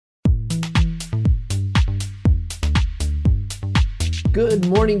Good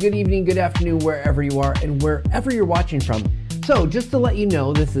morning, good evening, good afternoon, wherever you are and wherever you're watching from. So just to let you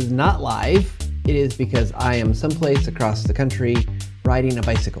know, this is not live. It is because I am someplace across the country riding a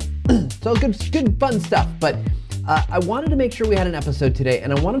bicycle. So good fun stuff. But I wanted to make sure we had an episode today,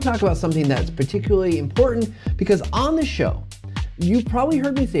 and I want to talk about something that's particularly important because on the show, you've probably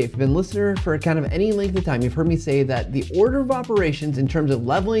heard me say, if you've been listening for kind of any length of time, you've heard me say that the order of operations in terms of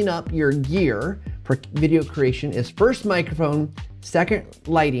leveling up your gear for video creation is first microphone, second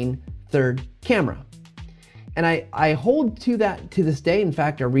lighting, third camera. And I hold to that to this day. In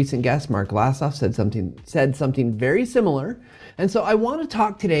fact, our recent guest, Mark Glassoff, said something very similar. And so I want to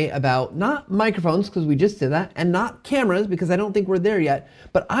talk today about not microphones, because we just did that, and not cameras, because I don't think we're there yet,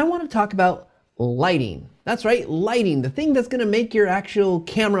 but I want to talk about lighting. That's right, lighting, the thing that's going to make your actual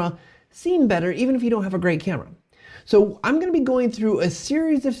camera seem better, even if you don't have a great camera. So I'm going to be going through a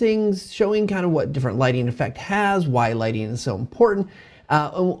series of things showing kind of what different lighting effect has, why lighting is so important.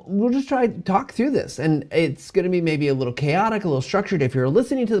 And we'll just try to talk through this, and it's going to be maybe a little chaotic, a little structured. If you're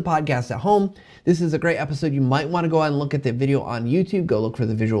listening to the podcast at home, this is a great episode. You might want to go out and look at the video on YouTube. Go look for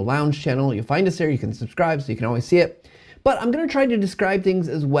the Visual Lounge channel. You'll find us there. You can subscribe so you can always see it. But I'm going to try to describe things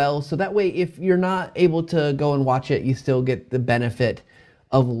as well, so that way if you're not able to go and watch it, you still get the benefit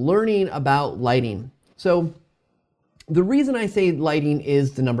of learning about lighting. So the reason I say lighting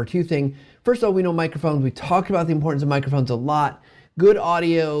is the number two thing. First of all, we know microphones. We talked about the importance of microphones a lot. Good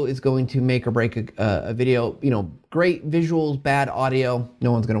audio is going to make or break a video. You know, great visuals, bad audio,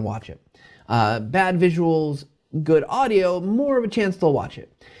 no one's going to watch it. Bad visuals, good audio, more of a chance they'll watch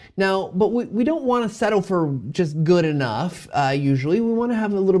it. Now, but we don't want to settle for just good enough. Usually we want to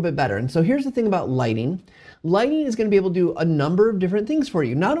have a little bit better. And so here's the thing about lighting. Lighting is going to be able to do a number of different things for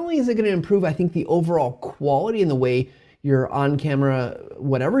you. Not only is it going to improve, I think, the overall quality and the way you're on camera,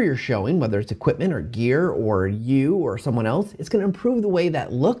 whatever you're showing, whether it's equipment or gear or you or someone else, it's going to improve the way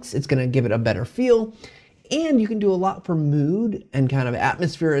that looks. It's going to give it a better feel. And you can do a lot for mood and kind of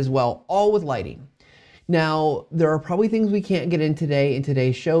atmosphere as well, all with lighting. Now, there are probably things we can't get in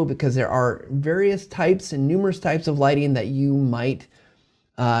today's show, because there are various types and numerous types of lighting that you might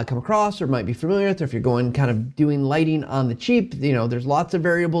come across or might be familiar with, or if you're going kind of doing lighting on the cheap, you know, there's lots of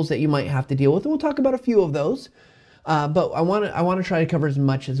variables that you might have to deal with, and we'll talk about a few of those. But I want to try to cover as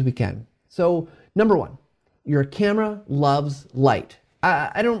much as we can. So number one, your camera loves light.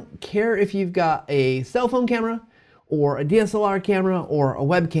 I don't care if you've got a cell phone camera or a DSLR camera or a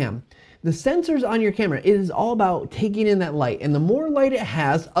webcam. The sensors on your camera, it is all about taking in that light. And the more light it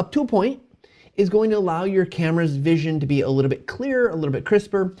has, up to a point, is going to allow your camera's vision to be a little bit clearer, a little bit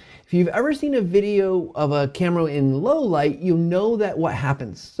crisper. If you've ever seen a video of a camera in low light, you know that what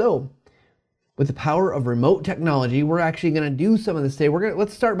happens. So with the power of remote technology, we're actually going to do some of this today.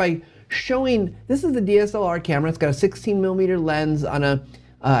 Let's start by showing, this is the DSLR camera. It's got a 16 millimeter lens on a,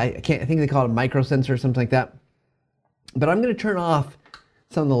 I think they call it a micro sensor or something like that. But I'm going to turn off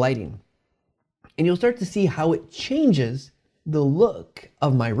some of the lighting, and you'll start to see how it changes the look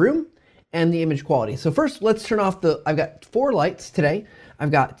of my room and the image quality. So first, let's turn off I've got 4 lights today.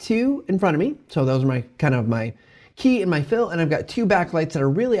 I've got 2 in front of me. So those are my kind of my key and my fill. And I've got 2 backlights that are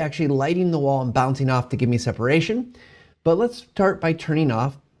really actually lighting the wall and bouncing off to give me separation. But let's start by turning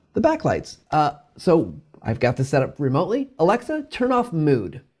off the backlights. So I've got this set up remotely. Alexa, turn off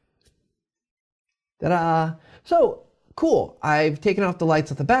mood. Ta-da! So cool, I've taken off the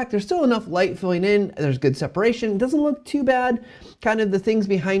lights at the back. There's still enough light filling in. There's good separation. It doesn't look too bad. Kind of the things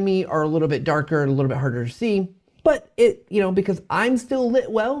behind me are a little bit darker and a little bit harder to see. But it, you know, because I'm still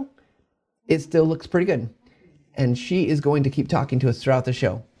lit well, it still looks pretty good. And she is going to keep talking to us throughout the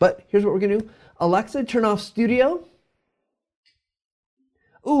show. But here's what we're gonna do. Alexa, turn off studio.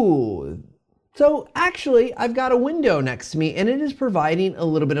 Ooh. So actually, I've got a window next to me, and it is providing a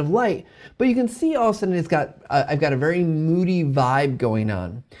little bit of light. But you can see all of a sudden I've got a very moody vibe going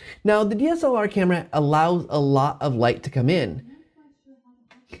on. Now, the DSLR camera allows a lot of light to come in.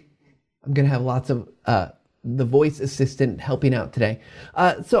 I'm going to have lots of the voice assistant helping out today.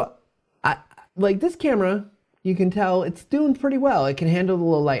 Like this camera, you can tell it's doing pretty well. It can handle the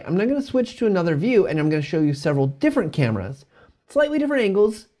low light. I'm now going to switch to another view, and I'm going to show you several different cameras. Slightly different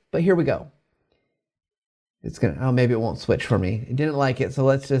angles, but here we go. It's gonna, oh, maybe it won't switch for me. It didn't like it, so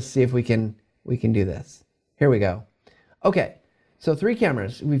let's just see if we can do this. Here we go. Okay, so 3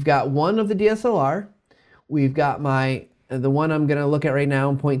 cameras. We've got one of the DSLR. We've got the one I'm gonna look at right now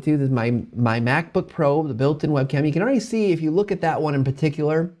and point to. This is my MacBook Pro, the built-in webcam. You can already see, if you look at that one in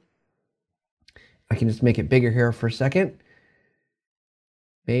particular, I can just make it bigger here for a second.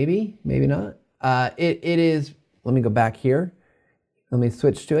 Maybe not. It is, let me go back here. Let me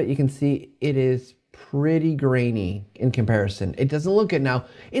switch to it. You can see it is pretty grainy in comparison. It doesn't look good. Now,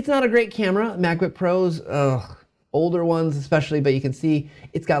 it's not a great camera. MacBook Pros, older ones especially, but you can see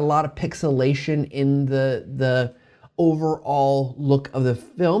it's got a lot of pixelation in the overall look of the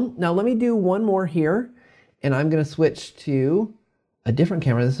film. Now let me do one more here, and I'm gonna switch to a different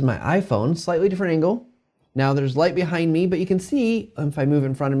camera. This is my iPhone, slightly different angle. Now there's light behind me, but you can see, if I move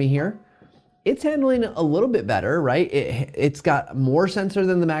in front of me here, it's handling it a little bit better, right? It's got more sensor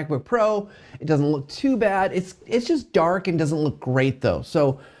than the MacBook Pro. It doesn't look too bad. It's just dark and doesn't look great though.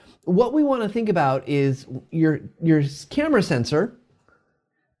 So what we want to think about is your camera sensor,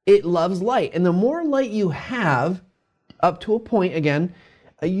 it loves light. And the more light you have, up to a point again,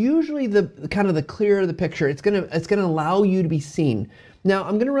 usually the clearer the picture, it's gonna allow you to be seen. Now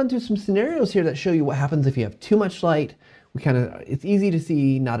I'm gonna run through some scenarios here that show you what happens if you have too much light. It's easy to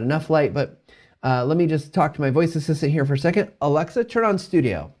see not enough light, but let me just talk to my voice assistant here for a second. Alexa, turn on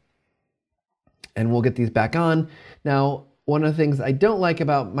studio. And we'll get these back on. Now, one of the things I don't like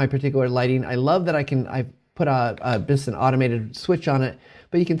about my particular lighting, I love that I've put just an automated switch on it,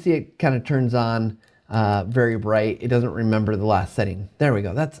 but you can see it kind of turns on very bright. It doesn't remember the last setting. There we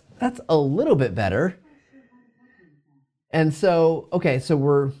go. That's a little bit better. And so, okay, so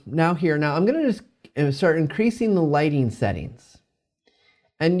we're now here. Now I'm gonna just start increasing the lighting settings.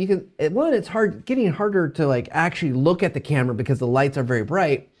 And you can, it's getting harder to like actually look at the camera because the lights are very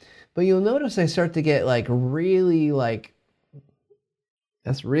bright, but you'll notice I start to get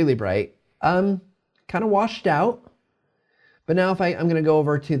that's really bright. Kind of washed out. But now if I'm gonna go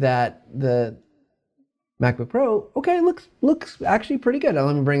over to the MacBook Pro, okay, looks actually pretty good.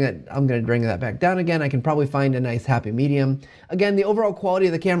 I'm gonna bring that back down again. I can probably find a nice happy medium. Again, the overall quality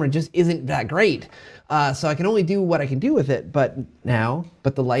of the camera just isn't that great. So I can only do what I can do with it, but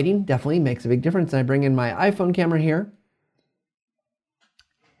the lighting definitely makes a big difference. And I bring in my iPhone camera here.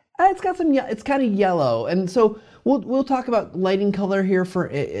 It's got it's kind of yellow. And so we'll talk about lighting color here for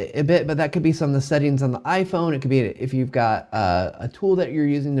a bit, but that could be some of the settings on the iPhone. It could be if you've got a tool that you're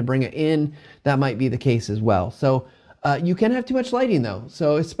using to bring it in, that might be the case as well. So you can have too much lighting though.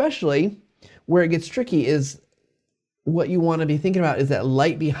 So especially where it gets tricky is what you want to be thinking about is that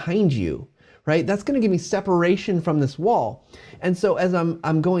light behind you, right? That's going to give me separation from this wall. And so as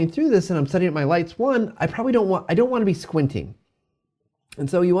I'm going through this and I'm setting up my lights, I don't want to be squinting. And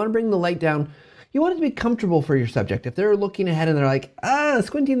so you want to bring the light down. You want it to be comfortable for your subject. If they're looking ahead and they're like,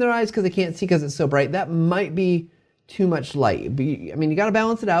 squinting their eyes because they can't see because it's so bright, that might be too much light. You got to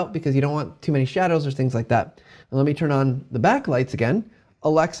balance it out because you don't want too many shadows or things like that. And let me turn on the backlights again.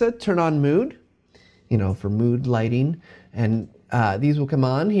 Alexa, turn on mood, for mood lighting. And these will come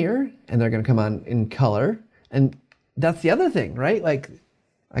on here and they're going to come on in color. And that's the other thing, right? Like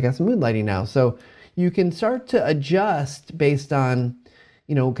I got some mood lighting now. So you can start to adjust based on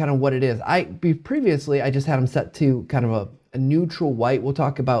kind of what it is. Previously, I just had them set to kind of a neutral white. We'll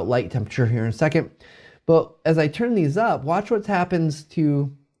talk about light temperature here in a second. But as I turn these up, watch what happens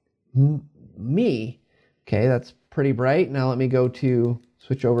to me. Okay, that's pretty bright. Now let me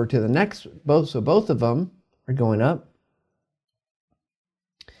switch over to the next, so both of them are going up.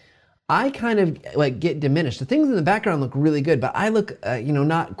 I kind of get diminished. The things in the background look really good, but I look,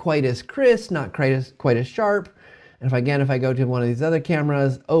 not quite as crisp, not quite as sharp. And if I go to one of these other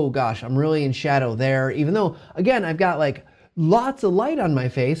cameras, oh gosh, I'm really in shadow there. Even though, again, I've got lots of light on my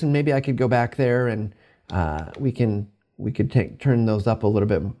face, and maybe I could go back there and we could turn those up a little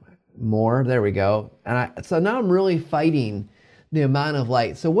bit more. There we go. And so now I'm really fighting the amount of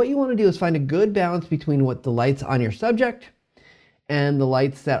light. So what you want to do is find a good balance between what the lights on your subject and the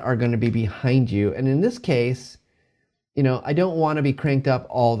lights that are going to be behind you. And in this case, I don't want to be cranked up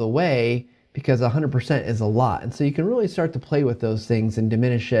all the way, because 100% is a lot. And so you can really start to play with those things and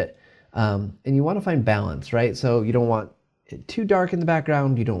diminish it. And you want to find balance, right? So you don't want it too dark in the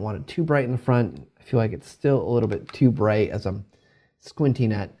background. You don't want it too bright in the front. I feel like it's still a little bit too bright as I'm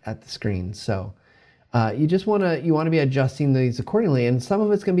squinting at the screen. So you want to be adjusting these accordingly. And some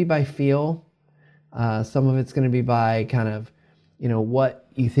of it's going to be by feel. Some of it's going to be by kind of, what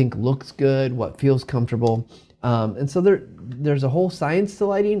you think looks good, what feels comfortable. And so there's a whole science to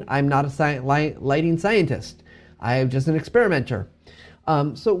lighting. I'm not a lighting scientist. I am just an experimenter.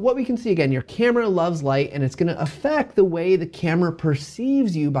 So what we can see again, your camera loves light, and it's going to affect the way the camera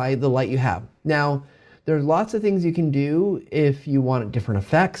perceives you by the light you have. Now, there's lots of things you can do if you want different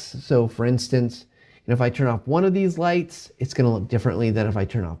effects. So for instance, if I turn off one of these lights, it's going to look differently than if I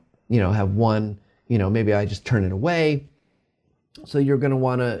turn off, have one, maybe I just turn it away. So you're going to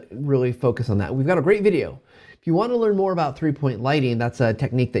want to really focus on that. We've got a great video. If you want to learn more about 3-point lighting, that's a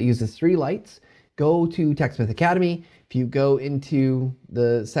technique that uses 3 lights. go to TechSmith Academy. If you go into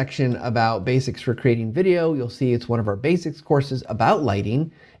the section about basics for creating video, you'll see it's one of our basics courses about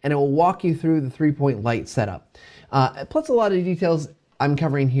lighting, and it will walk you through the 3-point light setup. Plus a lot of details I'm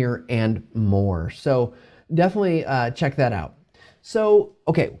covering here and more. So definitely check that out. So,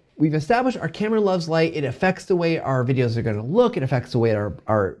 okay, we've established our camera loves light. It affects the way our videos are going to look. It affects the way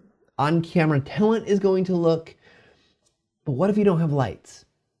our on-camera talent is going to look. But what if you don't have lights?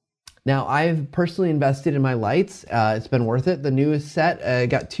 Now, I've personally invested in my lights. It's been worth it. The newest set, I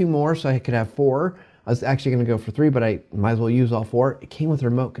got 2 more so I could have 4. I was actually going to go for 3, but I might as well use all 4. It came with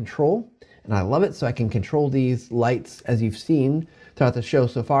remote control, and I love it, so I can control these lights as you've seen throughout the show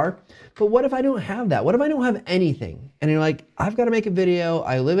so far. But what if I don't have that? What if I don't have anything? And you're like, I've got to make a video.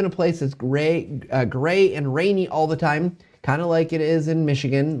 I live in a place that's gray and rainy all the time, kind of like it is in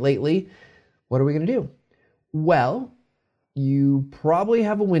Michigan lately. What are we going to do? Well, you probably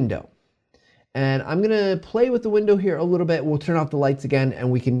have a window. And I'm going to play with the window here a little bit. We'll turn off the lights again,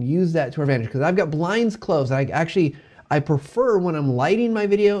 and we can use that to our advantage, because I've got blinds closed. I prefer when I'm lighting my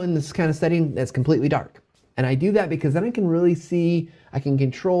video in this kind of setting that's completely dark. And I do that because then I can really see, I can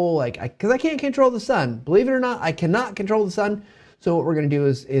control, because I can't control the sun. Believe it or not, I cannot control the sun. So what we're going to do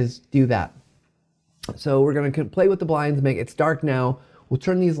is do that. So we're going to play with the blinds, it's dark now. We'll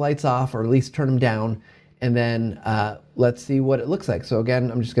turn these lights off, or at least turn them down. And then let's see what it looks like. So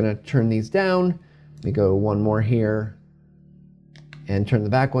again, I'm just going to turn these down. Let me go one more here and turn the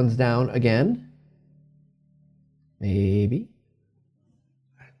back ones down again. Maybe.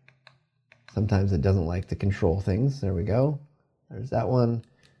 Sometimes it doesn't like to control things. There we go. There's that one.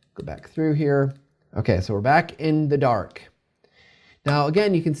 Go back through here. Okay, so we're back in the dark. Now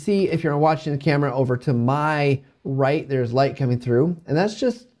again, you can see if you're watching the camera over to my right, there's light coming through, and that's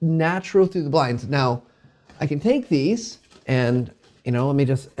just natural through the blinds. Now, I can take these and, let me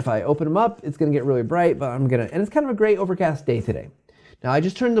just, if I open them up, it's going to get really bright, but and it's kind of a great overcast day today. Now I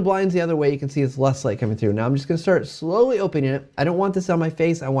just turned the blinds the other way. You can see it's less light coming through. Now I'm just going to start slowly opening it. I don't want this on my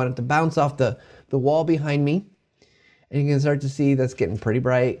face. I want it to bounce off the wall behind me. And you can start to see that's getting pretty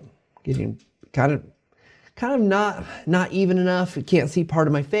bright, getting kind of not even enough. You can't see part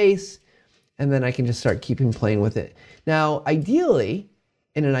of my face. And then I can just start playing with it. Now, ideally,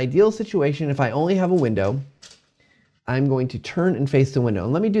 in an ideal situation, if I only have a window, I'm going to turn and face the window.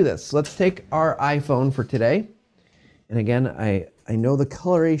 And let me do this. Let's take our iPhone for today. And again, I know the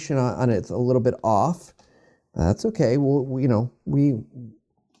coloration on it's a little bit off. That's okay. We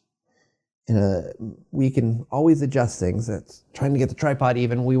can always adjust things. That's trying to get the tripod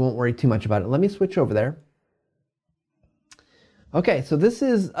even. We won't worry too much about it. Let me switch over there. Okay, so this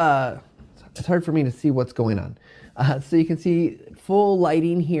is, it's hard for me to see what's going on. So you can see full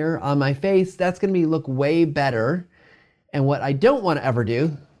lighting here on my face. That's going to look way better. And what I don't want to ever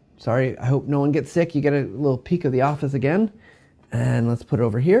do, sorry, I hope no one gets sick. You get a little peek of the office again. And let's put it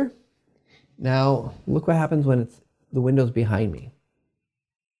over here. Now, look what happens when the window's behind me.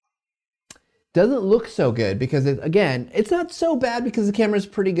 Doesn't look so good because, it's not so bad because the camera's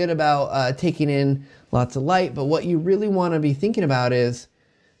pretty good about taking in lots of light. But what you really want to be thinking about is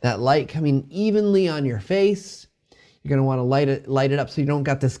that light coming evenly on your face. You're going to want to light it up so you don't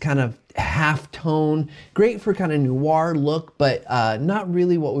got this kind of half tone. Great for kind of noir look, but not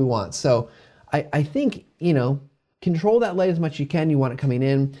really what we want. So I think, control that light as much as you can. You want it coming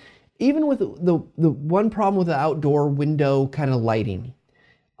in. Even with the one problem with the outdoor window kind of lighting.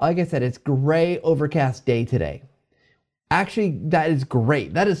 Like I said, it's gray, overcast day today. Actually, that is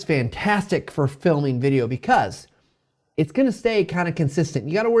great. That is fantastic for filming video because it's going to stay kind of consistent.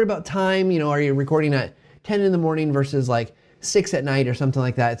 You got to worry about time. Are you recording at 10 in the morning versus like 6 at night or something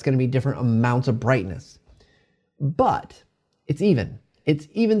like that? It's going to be different amounts of brightness. But it's even. It's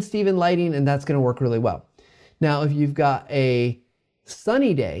even Steven lighting, and that's going to work really well. Now, if you've got a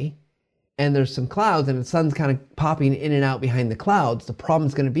sunny day and there's some clouds and the sun's kind of popping in and out behind the clouds, the problem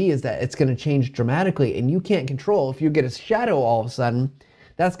is going to be is that it's going to change dramatically, and you can't control. If you get a shadow all of a sudden,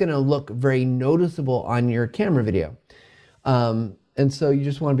 that's going to look very noticeable on your camera video. And so you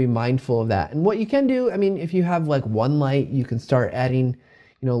just want to be mindful of that. And what you can do, if you have like one light, you can start adding,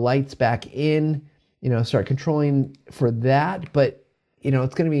 lights back in, start controlling for that. But,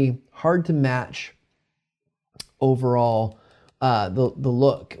 it's going to be hard to match overall the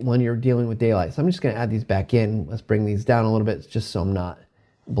look when you're dealing with daylight. So I'm just going to add these back in. Let's bring these down a little bit just so I'm not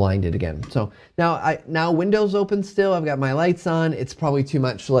blinded again. So now window's open still. I've got my lights on. It's probably too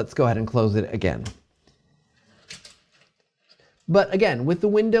much. So let's go ahead and close it again. But again, with the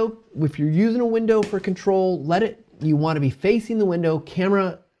window, if you're using a window for control, you want to be facing the window,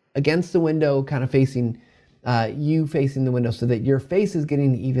 camera against the window, kind of facing, you facing the window so that your face is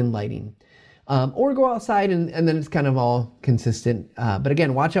getting even lighting. or go outside and then it's kind of all consistent. But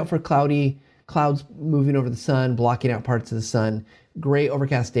again, watch out for clouds moving over the sun, blocking out parts of the sun. Gray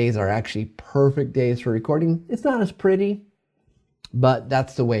overcast days are actually perfect days for recording. It's not as pretty, but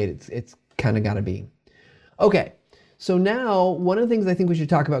that's the way it's kind of got to be. Okay, so now one of the things I think we should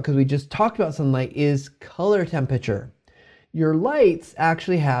talk about, because we just talked about sunlight, is color temperature. Your lights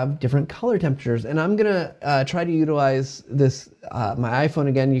actually have different color temperatures, and I'm gonna try to utilize this my iPhone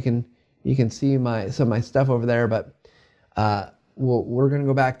again. You can see some of my stuff over there, but we're gonna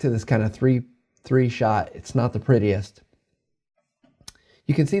go back to this kind of three shot. It's not the prettiest.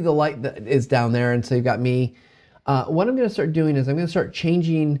 You can see the light that is down there, and so you've got me. What I'm gonna start doing is I'm gonna start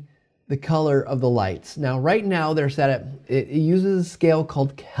changing the color of the lights. Now, right now they're set at, it uses a scale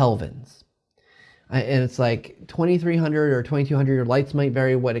called kelvins. And it's like 2300 or 2200. Your lights might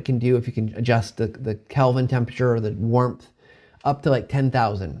vary what it can do if you can adjust the Kelvin temperature or the warmth up to like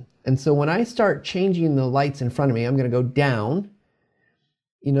 10,000. And so when I start changing the lights in front of me, I'm gonna go down.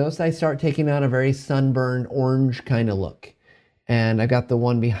 You notice I start taking on a very sunburned orange kind of look. And I got the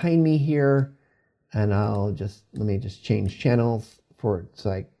one behind me here, and let me just change channels for it so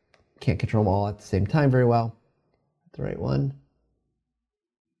I can't control them all at the same time very well. The right one.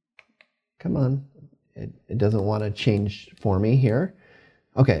 Come on. It doesn't want to change for me here.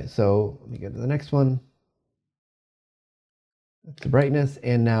 Okay, so let me go to the next one. That's the brightness,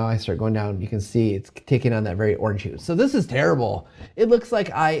 and now I start going down. You can see it's taking on that very orange hue. So this is terrible. It looks like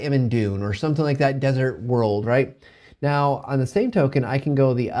I am in Dune or something like that, desert world, right? Now, on the same token, I can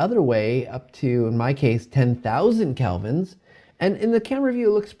go the other way up to, in my case, 10,000 kelvins. And in the camera view,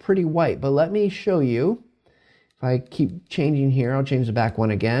 it looks pretty white, but let me show you. If I keep changing here, I'll change the back one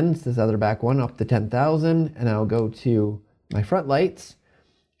again. It's this other back one up to 10,000, and I'll go to my front lights,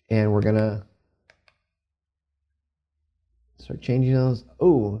 and we're gonna start changing those.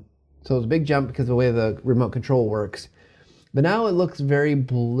 Oh, so it's a big jump because of the way the remote control works. But now it looks very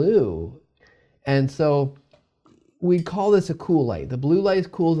blue. And so we call this a cool light. The blue light is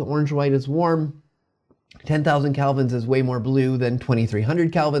cool, the orange light is warm. 10,000 kelvins is way more blue than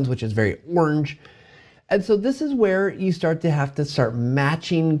 2,300 kelvins, which is very orange. And so this is where you start to have to start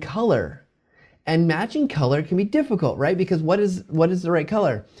matching color. And matching color can be difficult, right? Because what is the right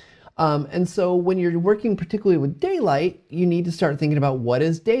color? And so when you're working particularly with daylight, you need to start thinking about what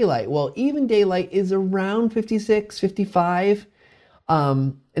is daylight. Well, even daylight is around 56, 55.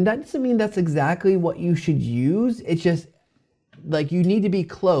 And that doesn't mean that's exactly what you should use. It's just like you need to be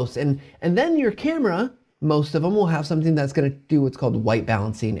close. And then your camera, most of them will have something that's going to do what's called white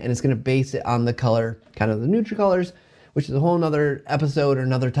balancing, and it's going to base it on the color, kind of the neutral colors, which is a whole nother episode or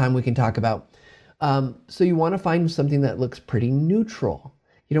another time we can talk about. So you want to find something that looks pretty neutral.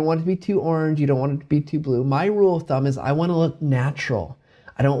 You don't want it to be too orange. You don't want it to be too blue. My rule of thumb is I want to look natural.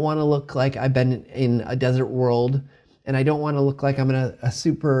 I don't want to look like I've been in a desert world, and I don't want to look like I'm in a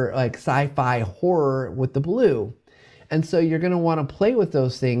super like sci-fi horror with the blue. And so you're going to want to play with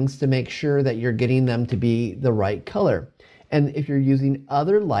those things to make sure that you're getting them to be the right color. And if you're using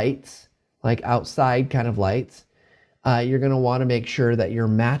other lights, like outside kind of lights, you're going to want to make sure that you're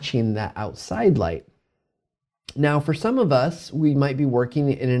matching that outside light. Now, for some of us, we might be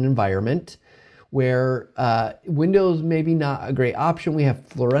working in an environment where windows maybe not a great option. We have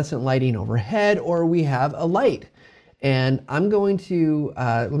fluorescent lighting overhead, or we have a light. And I'm going to,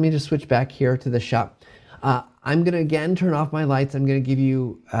 let me just switch back here to the shot. I'm going to again turn off my lights. I'm going to give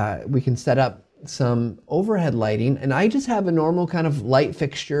you, we can set up some overhead lighting, and I just have a normal kind of light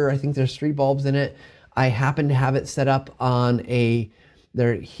fixture. I think there's 3 bulbs in it. I happen to have it set up on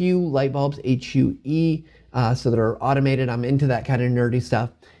they're Hue light bulbs, HUE, so they're automated. I'm into that kind of nerdy stuff.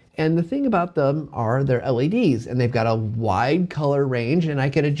 And the thing about them are they're LEDs, and they've got a wide color range, and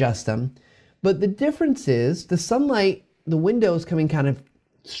I could adjust them. But the difference is the sunlight, the window's coming kind of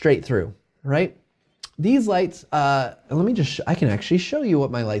straight through, right? These lights, I can actually show you what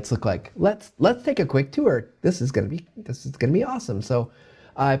my lights look like. Let's take a quick tour. This is gonna be awesome. So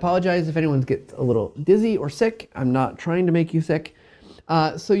I apologize if anyone gets a little dizzy or sick. I'm not trying to make you sick.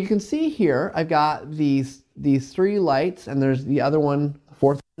 So you can see here, I've got these 3 lights, and there's the other one, the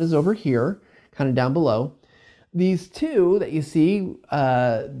 4th one is over here, kind of down below. These 2 that you see,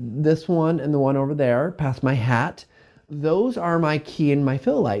 this one and the one over there, past my hat, those are my key and my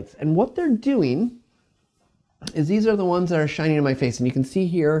fill lights. And what they're doing is these are the ones that are shining in my face. And you can see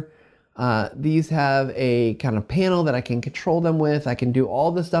here, these have a kind of panel that I can control them with. I can do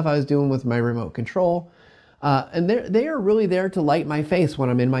all the stuff I was doing with my remote control. And they are really there to light my face when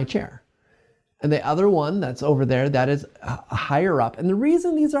I'm in my chair. And the other one that's over there, that is higher up. And the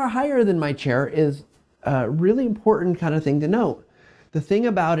reason these are higher than my chair is a really important kind of thing to note. The thing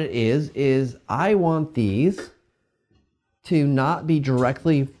about it is I want these to not be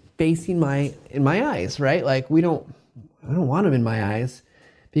directly facing in my eyes, right? Like I don't want them in my eyes,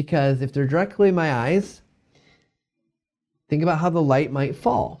 because if they're directly in my eyes, think about how the light might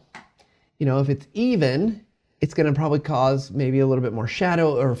fall. If it's even, it's going to probably cause maybe a little bit more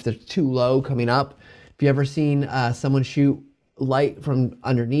shadow, or if they're too low coming up. If you ever seen someone shoot light from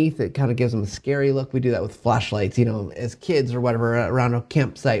underneath, it kind of gives them a scary look. We do that with flashlights, as kids or whatever around a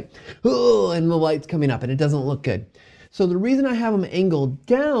campsite. Oh, and the light's coming up and it doesn't look good. So the reason I have them angled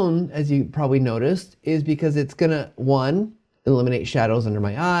down, as you probably noticed, is because it's gonna, one, eliminate shadows under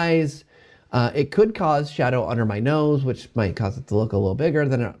my eyes. It could cause shadow under my nose, which might cause it to look a little bigger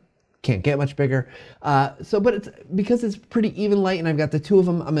than it can't get much bigger. But it's because it's pretty even light and I've got the two of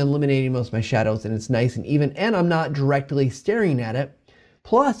them, I'm eliminating most of my shadows and it's nice and even, and I'm not directly staring at it.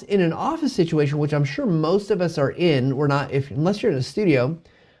 Plus, in an office situation, which I'm sure most of us are in, unless you're in a studio,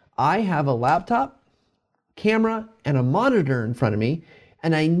 I have a laptop, camera, and a monitor in front of me,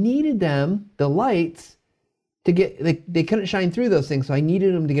 and I needed the lights, to get, they couldn't shine through those things, so I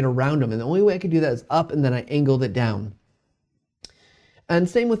needed them to get around them, and the only way I could do that is up, and then I angled it down. And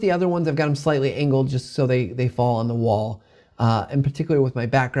same with the other ones, I've got them slightly angled just so they fall on the wall. And particularly with my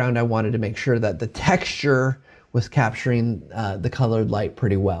background, I wanted to make sure that the texture was capturing the colored light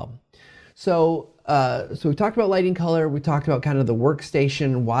pretty well. So we talked about lighting color, we talked about kind of the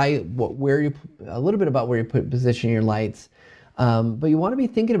workstation, a little bit about where you position your lights. But you want to be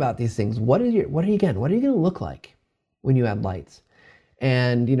thinking about these things. What are you going to look like when you add lights?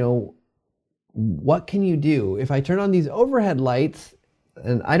 And what can you do? If I turn on these overhead lights,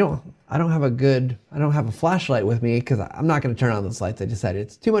 and I don't have a flashlight with me because I'm not going to turn on those lights. I decided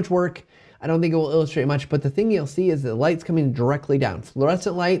it's too much work. I don't think it will illustrate much, but the thing you'll see is the light's coming directly down.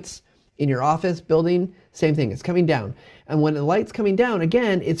 Fluorescent lights in your office building, same thing, it's coming down. And when the light's coming down,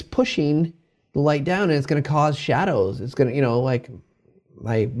 again, it's pushing the light down and it's going to cause shadows. It's going to, like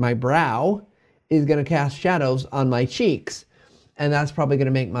my brow is going to cast shadows on my cheeks. And that's probably going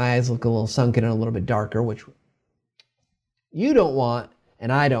to make my eyes look a little sunken and a little bit darker, which you don't want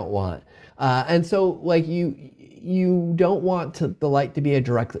and I don't want. And so like you don't want the light to be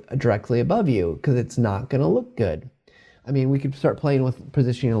directly above you because it's not going to look good. I mean, we could start playing with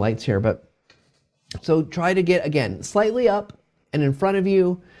positioning the lights here, but so try to get, again, slightly up and in front of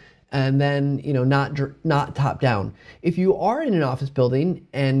you, and then, not top down. If you are in an office building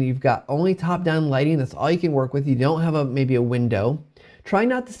and you've got only top down lighting, that's all you can work with, you don't have maybe a window, try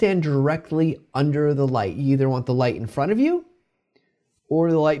not to stand directly under the light. You either want the light in front of you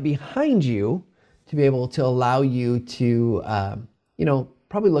or the light behind you to be able to allow you to,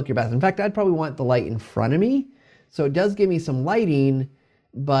 probably look your best. In fact, I'd probably want the light in front of me. So it does give me some lighting,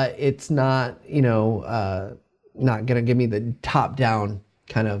 but it's not, not gonna give me the top down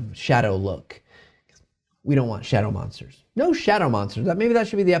kind of shadow look. We don't want shadow monsters. No shadow monsters. Maybe that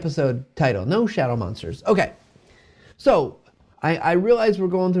should be the episode title. No shadow monsters. Okay. So I realize we're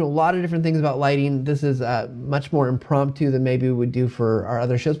going through a lot of different things about lighting. This is much more impromptu than maybe we would do for our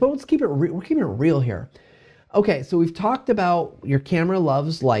other shows, but let's keep it we're keeping it real here. Okay, so we've talked about your camera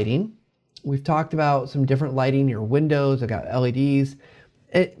loves lighting. We've talked about some different lighting, your windows, I've got LEDs.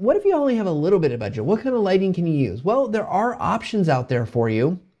 What if you only have a little bit of budget? What kind of lighting can you use? Well, there are options out there for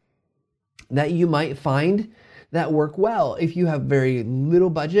you that you might find that work well. If you have very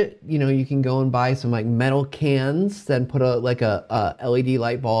little budget, you can go and buy some like metal cans, then put a LED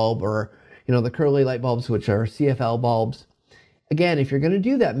light bulb, or the curly light bulbs, which are CFL bulbs. Again, if you're going to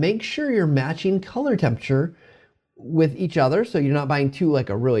do that, make sure you're matching color temperature with each other, so you're not buying two, like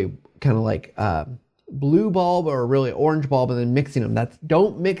a really kind of like blue bulb or a really orange bulb and then mixing them.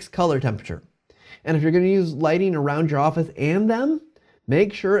 Don't mix color temperature. And if you're going to use lighting around your office and them,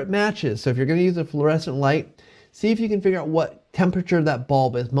 make sure it matches. So if you're going to use a fluorescent light, see if you can figure out what temperature that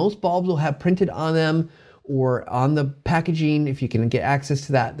bulb is. Most bulbs will have printed on them or on the packaging, if you can get access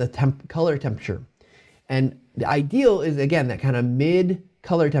to that, the color temperature. And the ideal is, again, that kind of mid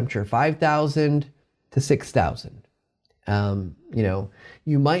color temperature, 5,000 to 6,000.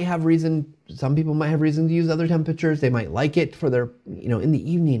 You might have reason, some people might have reason to use other temperatures. They might like it for their, in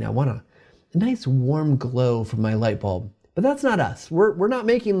the evening, I want a nice warm glow from my light bulb. But that's not us. We're not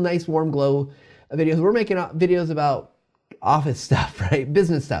making nice warm glow videos. We're making videos about office stuff, right?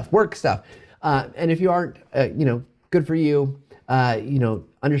 Business stuff, work stuff. And if you aren't, good for you.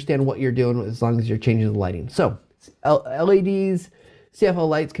 Understand what you're doing as long as you're changing the lighting. So LEDs, CFL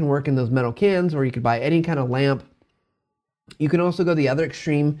lights can work in those metal cans, or you could buy any kind of lamp. You can also go the other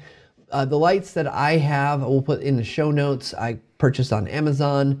extreme. The lights that I have, we'll put in the show notes. I purchased on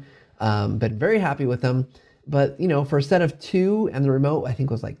Amazon, been very happy with them. but you know, for a set of 2 and the remote, I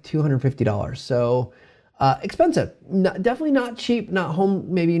think was like $250. So expensive, definitely not cheap, not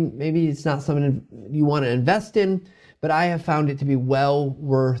home. Maybe it's not something you want to invest in, but I have found it to be well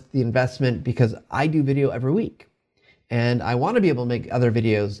worth the investment because I do video every week. And I want to be able to make other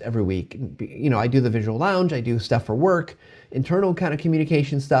videos every week. You know, I do the visual lounge, I do stuff for work, internal kind of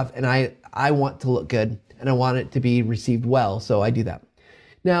communication stuff, and I want to look good and I want it to be received well, so I do that.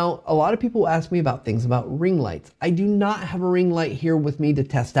 Now, a lot of people ask me about things about ring lights. I do not have a ring light here with me to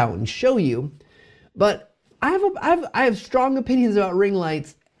test out and show you, but I have strong opinions about ring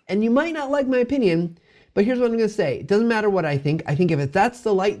lights, and you might not like my opinion, but here's what I'm gonna say. It doesn't matter what I think. I think if that's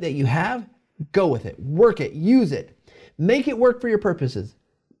the light that you have, go with it, work it, use it. Make it work for your purposes,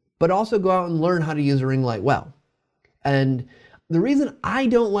 but also go out and learn how to use a ring light well. And the reason I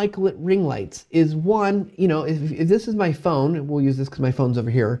don't like lit ring lights is one, you know, if this is my phone, we'll use this because my phone's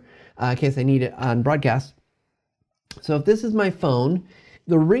over here in case I need it on broadcast. So if this is my phone,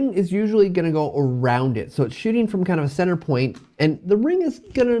 the ring is usually going to go around it. So it's shooting from kind of a center point, and the ring is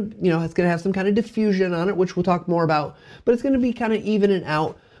going to, you know, it's going to have some kind of diffusion on it, which we'll talk more about, but it's going to be kind of even and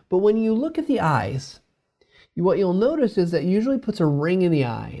out. But when you look at the eyes, what you'll notice is that it usually puts a ring in the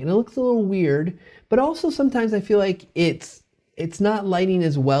eye, and it looks a little weird, but also sometimes I feel like it's not lighting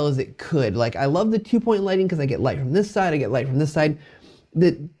as well as it could. Like I love the 2-point lighting because I get light from this side, I get light from this side.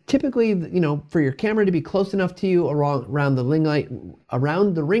 That typically, you know, for your camera to be close enough to you around the ring light,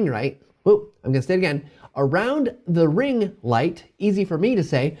 around the ring light, whoop, I'm gonna say it again, around the ring light, easy for me to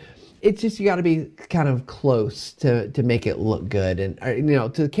say, it's just you got to be kind of close to make it look good, and you know,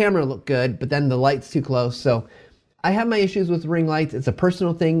 to the camera look good, but then the light's too close. So I have my issues with ring lights. It's a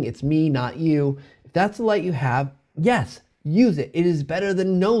personal thing. It's me, not you. If that's the light you have, yes, use it. It is better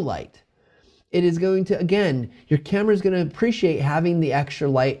than no light. It is going to, again, your camera is going to appreciate having the extra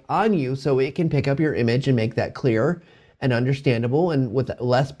light on you so it can pick up your image and make that clear and understandable and with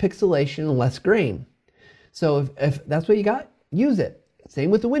less pixelation and less grain. So if that's what you got, use it. Same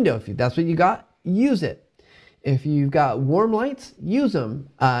with the window. If that's what you got, use it. If you've got warm lights, use them.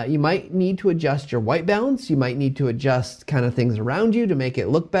 You might need to adjust your white balance. You might need to adjust kind of things around you to make it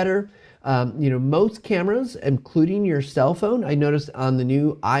look better. You know, most cameras, including your cell phone, I noticed on the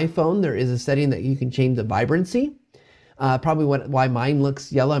new iPhone, there is a setting that you can change the vibrancy. Probably why mine looks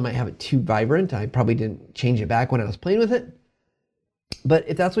yellow. I might have it too vibrant. I probably didn't change it back when I was playing with it. But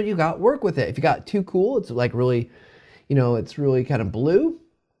if that's what you got, work with it. If you got too cool, it's like really, you know, it's really kind of blue,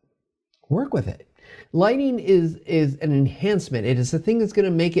 work with it. Lighting is an enhancement. It is the thing that's going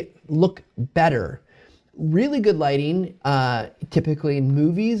to make it look better. Really good lighting, typically in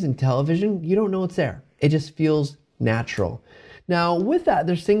movies and television, you don't know it's there. It just feels natural. Now, with that,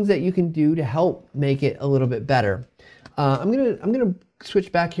 there's things that you can do to help make it a little bit better. I'm gonna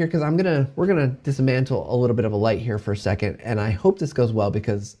switch back here because we're gonna dismantle a little bit of a light here for a second, and I hope this goes well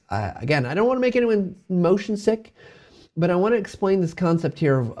because again, I don't want to make anyone motion sick. But I want to explain this concept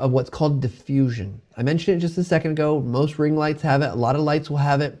here of what's called diffusion. I mentioned it just a second ago. Most ring lights have it. A lot of lights will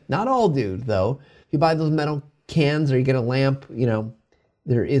have it. Not all do, though. If you buy those metal cans or you get a lamp, you know,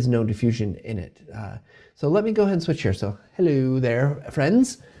 there is no diffusion in it. So let me go ahead and switch here. So hello there,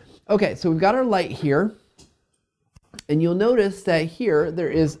 friends. Okay, so we've got our light here. And you'll notice that here there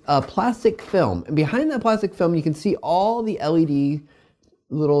is a plastic film. And behind that plastic film, you can see all the LED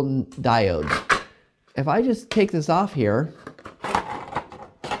little diodes. If I just take this off here,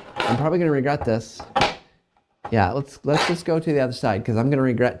 I'm probably going to regret this. Yeah, let's just go to the other side because I'm going to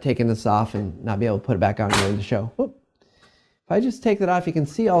regret taking this off and not be able to put it back on during the show. Whoop. If I just take that off, you can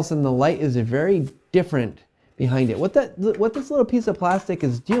see all of a sudden the light is very different behind it. What this little piece of plastic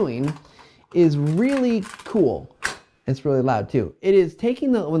is doing is really cool. It's really loud too. It is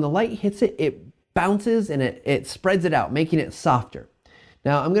taking when the light hits it, it bounces and it spreads it out, making it softer.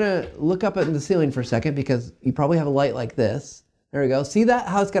 Now I'm gonna look up at the ceiling for a second because you probably have a light like this. There we go. See that?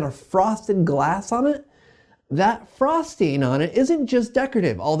 How it's got a frosted glass on it? That frosting on it isn't just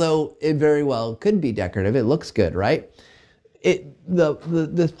decorative, although it very well could be decorative. It looks good, right?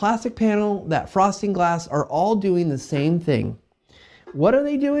 The plastic panel, that frosting glass are all doing the same thing. What are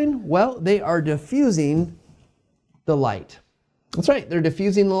they doing? Well, they are diffusing the light. That's right, they're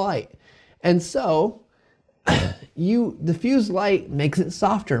diffusing the light. And so you diffuse light makes it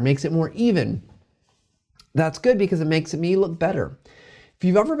softer, makes it more even. That's good because it makes me look better. If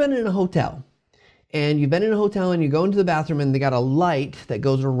you've ever been in a hotel and you've been in a hotel and you go into the bathroom and they got a light that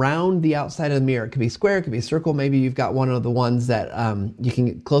goes around the outside of the mirror. It could be square, it could be a circle. Maybe you've got one of the ones that you can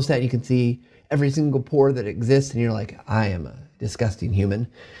get close to that and you can see every single pore that exists and you're like, I am a disgusting human.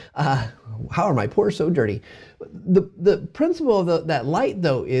 How are my pores so dirty? The principle of that light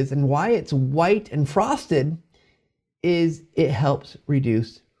though is, and why it's white and frosted, is it helps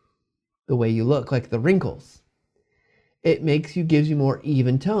reduce the way you look, like the wrinkles. It gives you more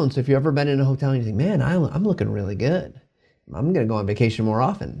even tone. So if you've ever been in a hotel and you think, man, I'm looking really good, I'm going to go on vacation more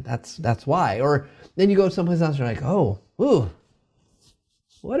often. That's why. Or then you go someplace else and you're like, oh, ooh,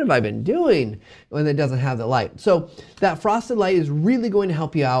 what have I been doing when it doesn't have the light? So that frosted light is really going to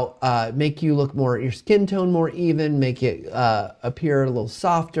help you out, make you look more, your skin tone more even, make it appear a little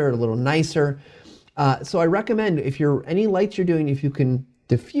softer, a little nicer. So I recommend any lights you're doing, if you can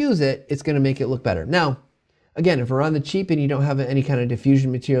diffuse it, it's going to make it look better. Now, again, if we're on the cheap and you don't have any kind of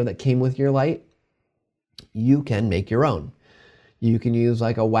diffusion material that came with your light, you can make your own. You can use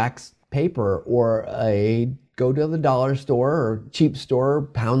like a wax paper, or go to the dollar store or cheap store,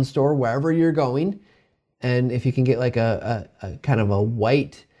 pound store, wherever you're going. And if you can get like a kind of a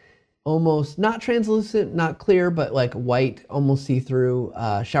white, almost not translucent, not clear, but like white, almost see-through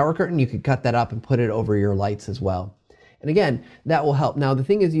shower curtain, you could cut that up and put it over your lights as well. And again, that will help. Now, the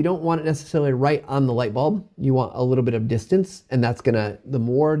thing is, you don't want it necessarily right on the light bulb. You want a little bit of distance, and that's the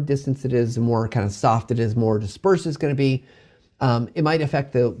more distance it is, the more kind of soft it is, more dispersed it's gonna be. It might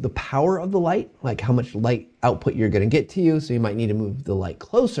affect the power of the light, like how much light output you're gonna get to you, so you might need to move the light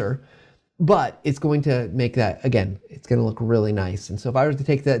closer, but it's going to make that, again, it's gonna look really nice. And so if I were to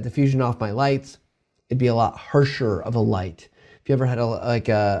take that diffusion off my lights, it'd be a lot harsher of a light. If you ever had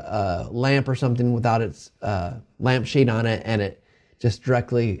a lamp or something without its lampshade on it and it just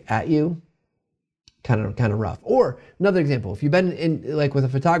directly at you, kind of rough. Or another example, if you've been in like with a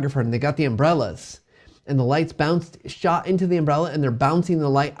photographer and they got the umbrellas and the lights shot into the umbrella and they're bouncing the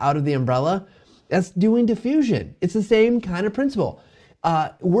light out of the umbrella, that's doing diffusion. It's the same kind of principle.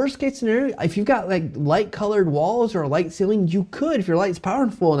 Worst case scenario, if you've got like light colored walls or a light ceiling, you could, if your light's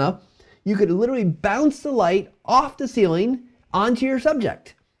powerful enough, you could literally bounce the light off the ceiling onto your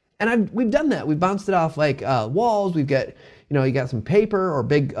subject. And we've done that. We've bounced it off like walls. We've got, you got some paper or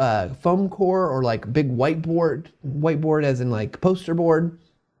big foam core or like big whiteboard as in like poster board.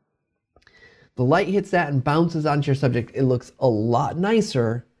 The light hits that and bounces onto your subject. It looks a lot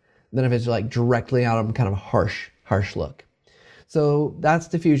nicer than if it's like directly out of kind of harsh look. So that's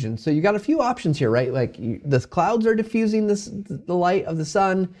diffusion. So you got a few options here, right? Like the clouds are diffusing the light of the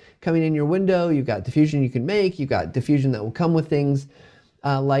sun coming in your window. You've got diffusion you can make. You've got diffusion that will come with things,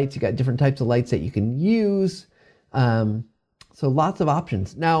 lights. You've got different types of lights that you can use. So lots of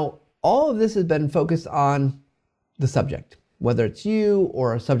options. Now, all of this has been focused on the subject, whether it's you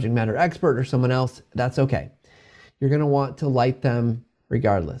or a subject matter expert or someone else, that's okay. You're gonna want to light them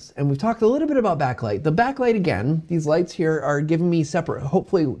regardless. And we've talked a little bit about backlight. The backlight, again, these lights here are giving me separate,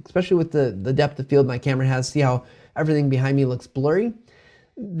 hopefully, especially with the depth of field my camera has, see how everything behind me looks blurry?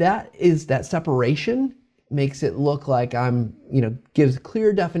 That separation makes it look like gives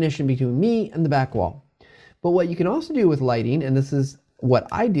clear definition between me and the back wall. But what you can also do with lighting, and this is what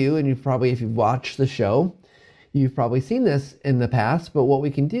I do, and if you've watched the show, you've probably seen this in the past, but what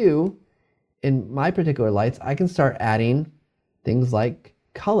we can do in my particular lights, I can start adding things like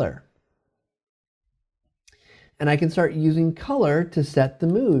color. And I can start using color to set the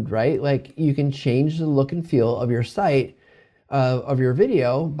mood, right? Like you can change the look and feel of your site, of your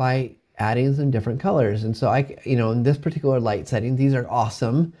video by adding some different colors. And so in this particular light setting, these are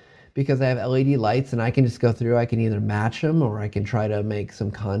awesome because I have LED lights and I can just go through, I can either match them or I can try to make some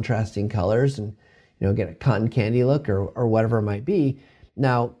contrasting colors and, get a cotton candy look or whatever it might be.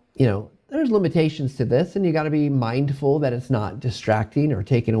 Now, there's limitations to this and you got to be mindful that it's not distracting or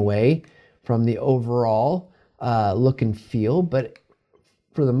taken away from the overall look and feel. But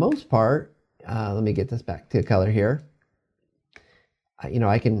for the most part, let me get this back to color here.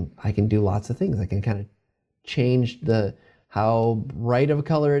 I can do lots of things. I can kind of change how bright of a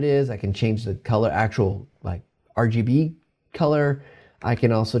color it is. I can change the color, actual like RGB color. I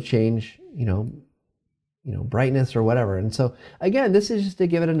can also change, brightness or whatever. And so again, this is just to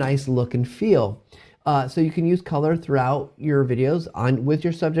give it a nice look and feel. So you can use color throughout your videos with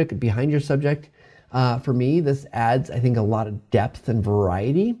your subject, behind your subject. For me, this adds, I think, a lot of depth and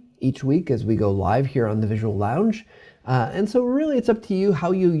variety each week as we go live here on the Visual Lounge. And so really it's up to you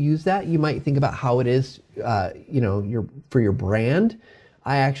how you use that. You might think about how it is, for your brand.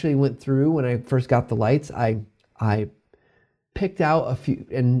 I actually went through when I first got the lights, I picked out a few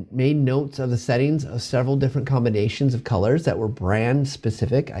and made notes of the settings of several different combinations of colors that were brand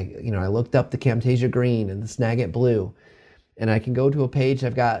specific. I looked up the Camtasia green and the Snagit blue, and I can go to a page,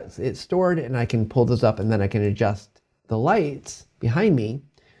 I've got it stored, and I can pull those up and then I can adjust the lights behind me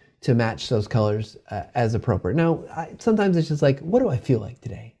to match those colors as appropriate. Now, sometimes it's just like, what do I feel like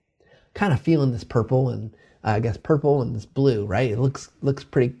today? Kind of feeling this purple and I guess purple and this blue, right? It looks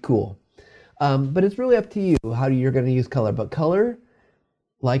pretty cool. But it's really up to you how you're going to use color. But color,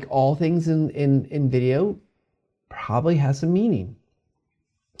 like all things in video, probably has some meaning.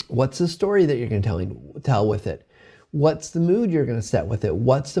 What's the story that you're going to tell with it? What's the mood you're going to set with it?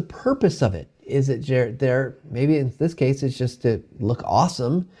 What's the purpose of it? Is it there? Maybe in this case, it's just to look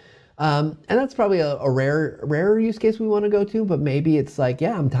awesome. And that's probably a rarer use case we want to go to, but maybe it's like,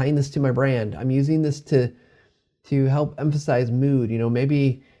 yeah, I'm tying this to my brand. I'm using this to help emphasize mood. You know,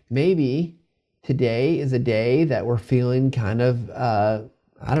 maybe today is a day that we're feeling kind of,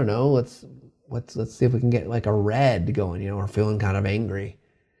 I don't know, let's see if we can get like a red going, you know, we're feeling kind of angry.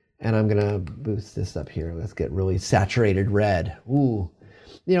 And I'm going to boost this up here. Let's get really saturated red. Ooh.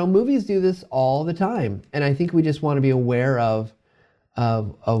 You know, movies do this all the time. And I think we just want to be aware of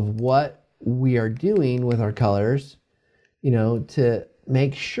what we are doing with our colors, you know, to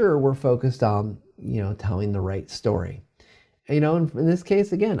make sure we're focused on, you know, telling the right story. You know, in this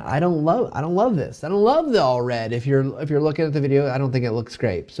case, again, I don't love this. I don't love the all red. If you're looking at the video, I don't think it looks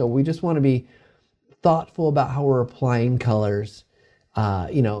great. So we just want to be thoughtful about how we're applying colors.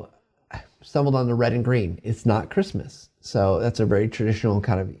 You know, I stumbled on the red and green. It's not Christmas. So that's a very traditional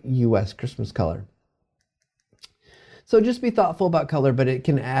kind of US Christmas color. So just be thoughtful about color, but it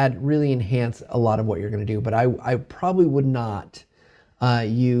can really enhance a lot of what you're going to do. But I probably would not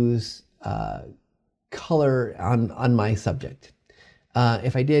use color on my subject.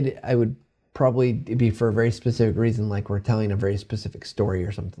 If I did, I would probably be for a very specific reason, like we're telling a very specific story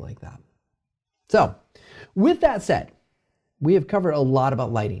or something like that. So with that said, we have covered a lot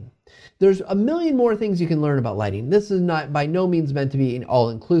about lighting. There's a million more things you can learn about lighting. This is not by no means meant to be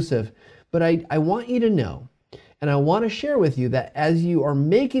all-inclusive, but I want you to know, and I want to share with you that as you are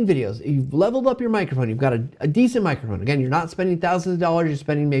making videos, you've leveled up your microphone, you've got a decent microphone. Again, you're not spending thousands of dollars, you're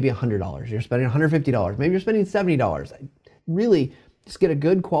spending maybe $100. You're spending $150, maybe you're spending $70. Really, just get a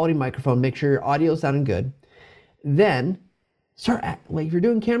good quality microphone, make sure your audio is sounding good. Then start, like if you're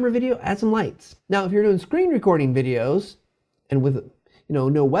doing camera video, add some lights. Now, if you're doing screen recording videos and with, you know,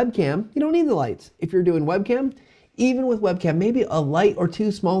 no webcam, you don't need the lights. If you're doing webcam, even with webcam, maybe a light or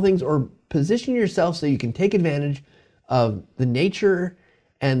two small things, or position yourself so you can take advantage of the nature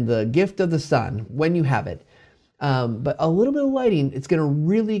and the gift of the sun when you have it. But a little bit of lighting, it's going to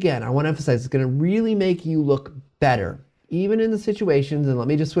really, again, I want to emphasize, it's going to really make you look better, even in the situations. And let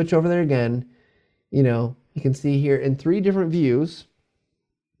me just switch over there again. You know, you can see here in 3 different views,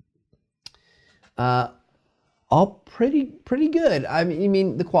 all pretty good. I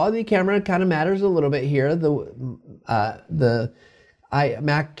mean, the quality of the camera kind of matters a little bit here. The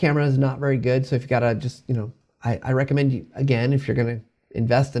Mac camera is not very good, so if you gotta just, you know, I recommend you, again, if you're gonna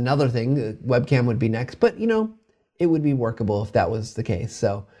invest another thing, the webcam would be next. But you know, it would be workable if that was the case.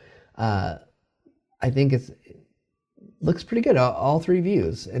 So I think it looks pretty good, all 3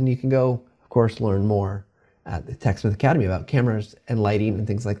 views, and you can go, of course, learn more at the TechSmith Academy about cameras and lighting and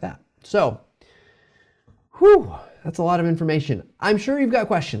things like that. So. Whew, that's a lot of information. I'm sure you've got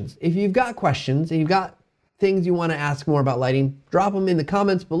questions. If you've got questions and you've got things you want to ask more about lighting, drop them in the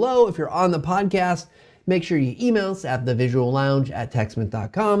comments below. If you're on the podcast, make sure you email us at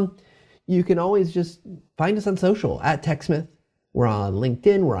thevisuallounge@techsmith.com. You can always just find us on social at TechSmith. We're on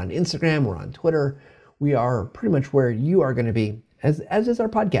LinkedIn, we're on Instagram, we're on Twitter. We are pretty much where you are going to be, as is our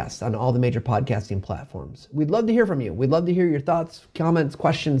podcast on all the major podcasting platforms. We'd love to hear from you. We'd love to hear your thoughts, comments,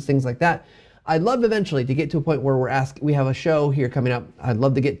 questions, things like that. I'd love eventually to get to a point where we have a show here coming up. I'd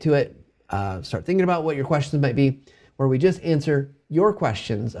love to get to it. Start thinking about what your questions might be, where we just answer your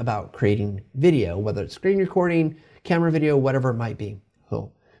questions about creating video, whether it's screen recording, camera video, whatever it might be.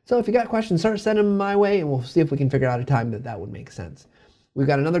 So if you got questions, start sending them my way, and we'll see if we can figure out a time that would make sense. We've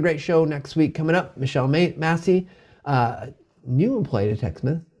got another great show next week coming up. Michelle Massey, new employee to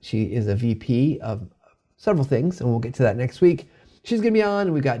TechSmith. She is a VP of several things, and we'll get to that next week. She's going to be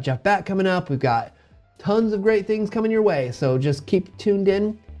on. We've got Jeff Batt coming up. We've got tons of great things coming your way. So just keep tuned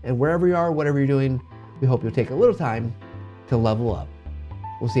in, and wherever you are, whatever you're doing, we hope you'll take a little time to level up.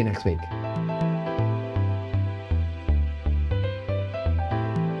 We'll see you next week.